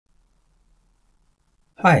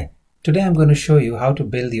Hi, today I'm going to show you how to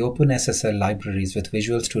build the OpenSSL libraries with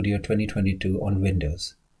Visual Studio 2022 on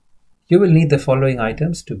Windows. You will need the following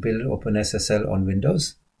items to build OpenSSL on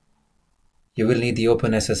Windows. You will need the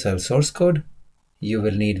OpenSSL source code. You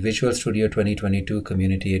will need Visual Studio 2022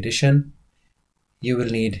 Community Edition. You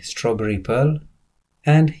will need Strawberry Pearl,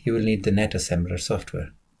 and you will need the NetAssembler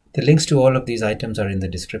software. The links to all of these items are in the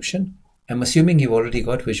description. I'm assuming you've already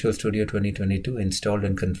got Visual Studio 2022 installed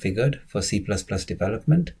and configured for C++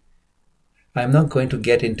 development. I'm not going to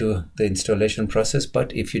get into the installation process,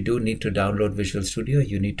 but if you do need to download Visual Studio,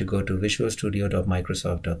 you need to go to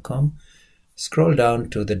visualstudio.microsoft.com, scroll down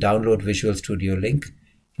to the Download Visual Studio link,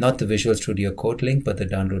 not the Visual Studio Code link, but the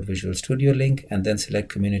Download Visual Studio link, and then select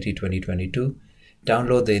Community 2022.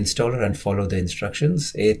 Download the installer and follow the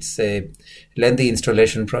instructions. It's a lengthy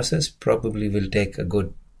installation process, probably will take a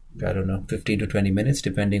good 15 to 20 minutes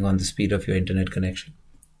depending on the speed of your internet connection.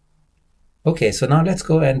 Okay, so now let's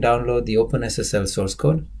go and download the OpenSSL source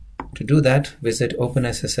code. To do that, visit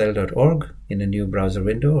openssl.org in a new browser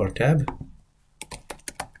window or tab.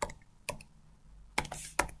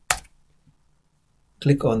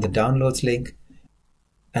 Click on the downloads link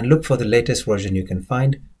and look for the latest version you can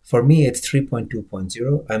find. For me, it's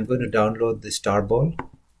 3.2.0. I'm going to download the starball.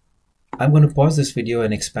 I'm going to pause this video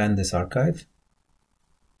and expand this archive.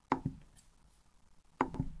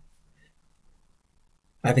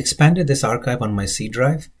 I've expanded this archive on my C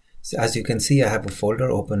drive. So as you can see, I have a folder,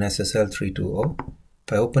 OpenSSL 3.2.0.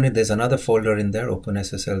 If I open it, there's another folder in there,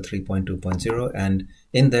 OpenSSL 3.2.0, and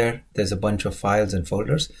in there's a bunch of files and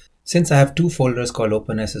folders. Since I have two folders called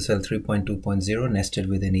OpenSSL 3.2.0 nested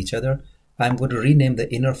within each other, I'm going to rename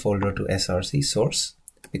the inner folder to src source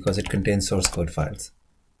because it contains source code files.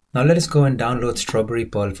 Now let us go and download Strawberry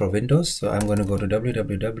Pearl for Windows. So I'm going to go to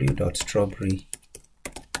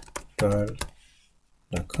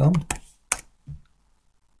www.strawberrypearl.com,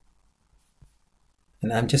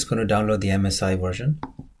 and I'm just going to download the MSI version.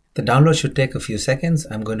 The download should take a few seconds.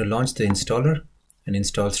 I'm going to launch the installer and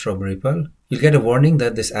install Strawberry Pearl. You'll get a warning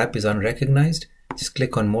that this app is unrecognized. Just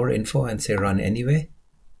click on more info and say run anyway.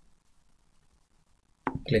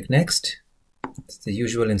 Click next. It's the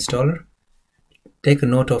usual installer. Take a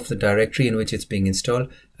note of the directory in which it's being installed.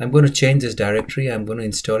 I'm going to change this directory. I'm going to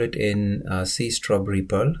install it in C Strawberry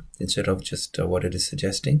Pearl instead of just what it is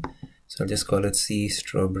suggesting. So I'll just call it C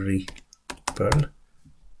Strawberry Pearl.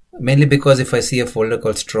 Mainly because if I see a folder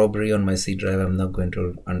called Strawberry on my C drive, I'm not going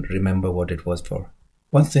to remember what it was for.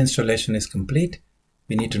 Once the installation is complete,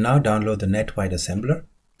 we need to now download the NetWide assembler.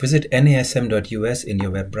 Visit nasm.us in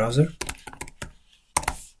your web browser.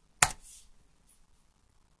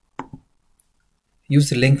 Use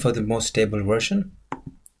the link for the most stable version.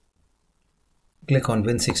 Click on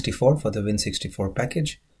Win64 for the Win64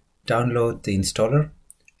 package. Download the installer,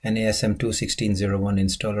 NASM 2.16.01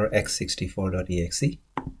 installer x64.exe.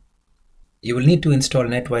 You will need to install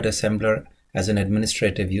NetWide assembler as an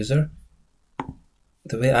administrative user.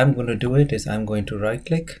 The way I'm going to do it is I'm going to right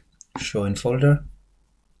click, show in folder,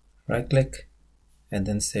 right click, and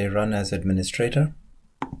then say run as administrator.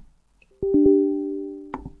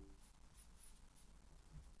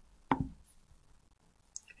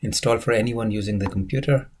 Install for anyone using the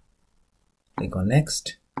computer. Click on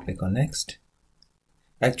next, click on next.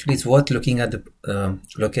 Actually, it's worth looking at the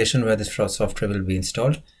location where this software will be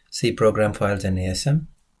installed. See program files and ASM.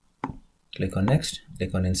 Click on next,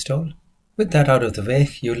 click on install. With that out of the way,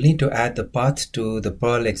 you'll need to add the path to the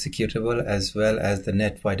Perl executable as well as the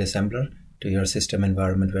NetWide assembler to your system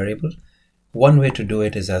environment variable. One way to do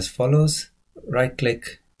it is as follows. Right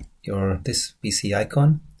click this PC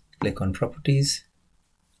icon, click on properties.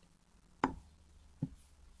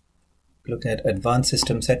 Look at Advanced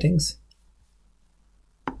System Settings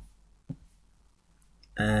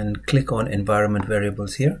and click on Environment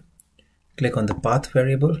Variables here. Click on the Path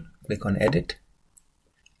variable, click on Edit,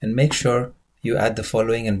 and make sure you add the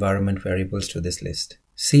following environment variables to this list.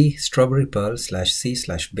 C Strawberry Pearl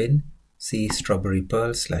 /c/bin, C Strawberry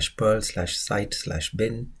Pearl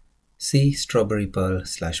 /pearl/site/bin, C Strawberry Pearl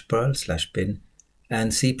 /pearl/bin,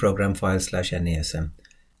 and C program file /nasm.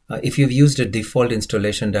 If you've used a default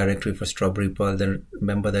installation directory for Strawberry Pearl, then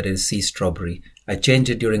remember that it is C Strawberry. I changed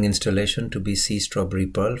it during installation to be C Strawberry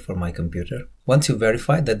Pearl for my computer. Once you've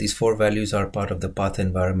verified that these four values are part of the path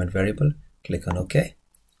environment variable, click on OK,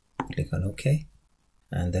 click on OK,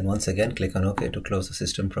 and then once again click on OK to close the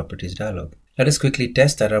System Properties dialog. Let us quickly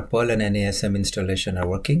test that our Perl and NASM installation are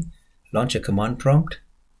working. Launch a command prompt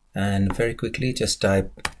and very quickly just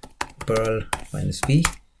type Perl -v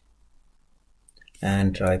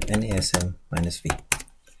and type NASM -v.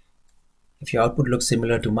 If your output looks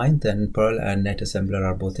similar to mine, then Perl and NetAssembler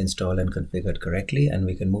are both installed and configured correctly, and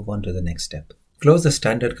we can move on to the next step. Close the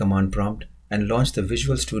standard command prompt and launch the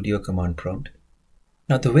Visual Studio command prompt.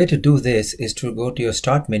 Now the way to do this is to go to your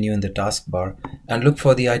Start menu in the taskbar and look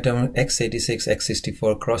for the item x86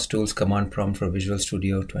 x64 Cross Tools command prompt for Visual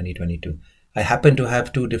Studio 2022. I happen to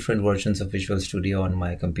have two different versions of Visual Studio on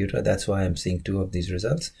my computer. That's why I'm seeing two of these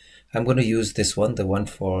results. I'm going to use this one, the one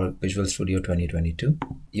for Visual Studio 2022.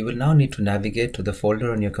 You will now need to navigate to the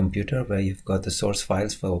folder on your computer where you've got the source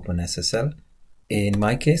files for OpenSSL. In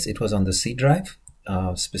my case, it was on the C drive.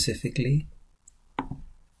 Specifically,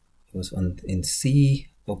 it was in C,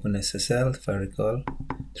 OpenSSL, if I recall,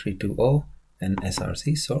 320 and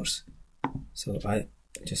src source. So I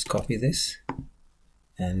just copy this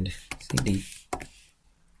and cd.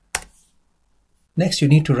 Next, you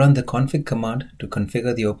need to run the config command to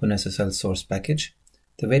configure the OpenSSL source package.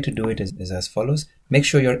 The way to do it is as follows. Make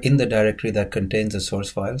sure you're in the directory that contains the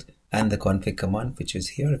source files and the config command, which is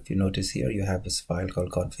here. If you notice here, you have this file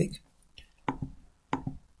called config.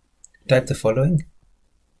 Type the following.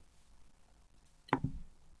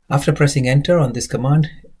 After pressing enter on this command,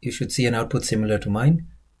 you should see an output similar to mine,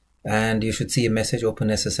 and you should see a message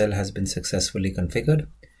OpenSSL has been successfully configured.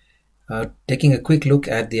 Taking a quick look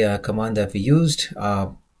at the command that we used,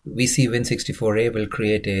 VC Win64A will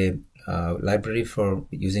create a library for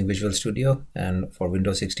using Visual Studio and for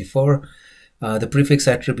Windows 64. The prefix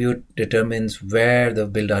attribute determines where the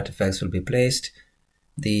build artifacts will be placed.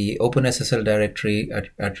 The OpenSSL directory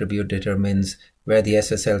attribute determines where the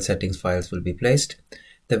SSL settings files will be placed.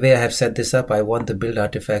 The way I have set this up, I want the build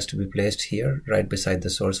artifacts to be placed here, right beside the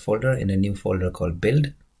source folder in a new folder called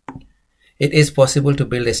build. It is possible to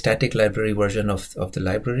build a static library version of the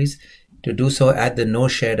libraries. To do so, add the no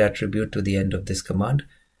shared attribute to the end of this command.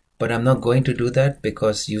 But I'm not going to do that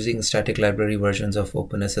because using static library versions of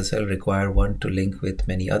OpenSSL require one to link with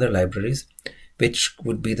many other libraries, which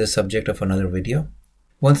would be the subject of another video.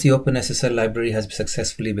 Once the OpenSSL library has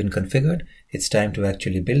successfully been configured, it's time to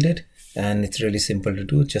actually build it. And it's really simple to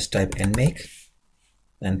do. Just type nmake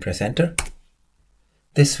and press enter.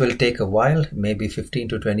 This will take a while, maybe 15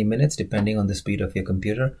 to 20 minutes, depending on the speed of your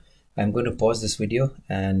computer. I'm going to pause this video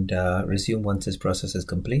and resume once this process is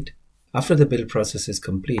complete. After the build process is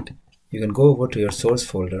complete, you can go over to your source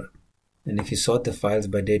folder. And if you sort the files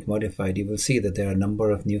by date modified, you will see that there are a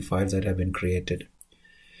number of new files that have been created.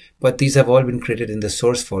 But these have all been created in the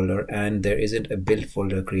source folder and there isn't a build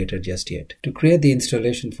folder created just yet. To create the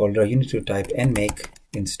installation folder, you need to type nmake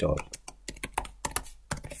install.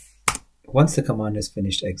 Once the command is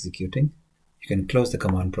finished executing, you can close the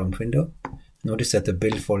command prompt window. Notice that the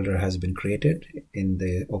build folder has been created in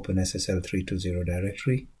the OpenSSL 320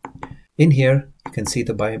 directory. In here, you can see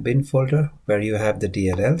the bin folder where you have the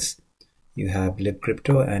DLLs. You have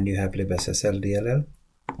libcrypto and you have libssl DLL.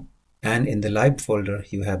 And in the lib folder,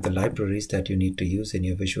 you have the libraries that you need to use in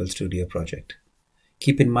your Visual Studio project.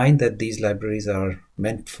 Keep in mind that these libraries are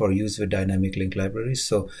meant for use with dynamic link libraries.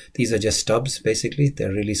 So these are just stubs, basically.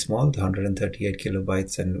 They're really small, 138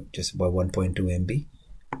 kilobytes and just about 1.2 MB.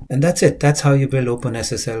 And that's it. That's how you build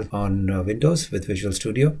OpenSSL on Windows with Visual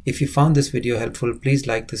Studio. If you found this video helpful, please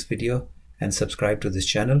like this video and subscribe to this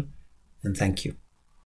channel. And thank you.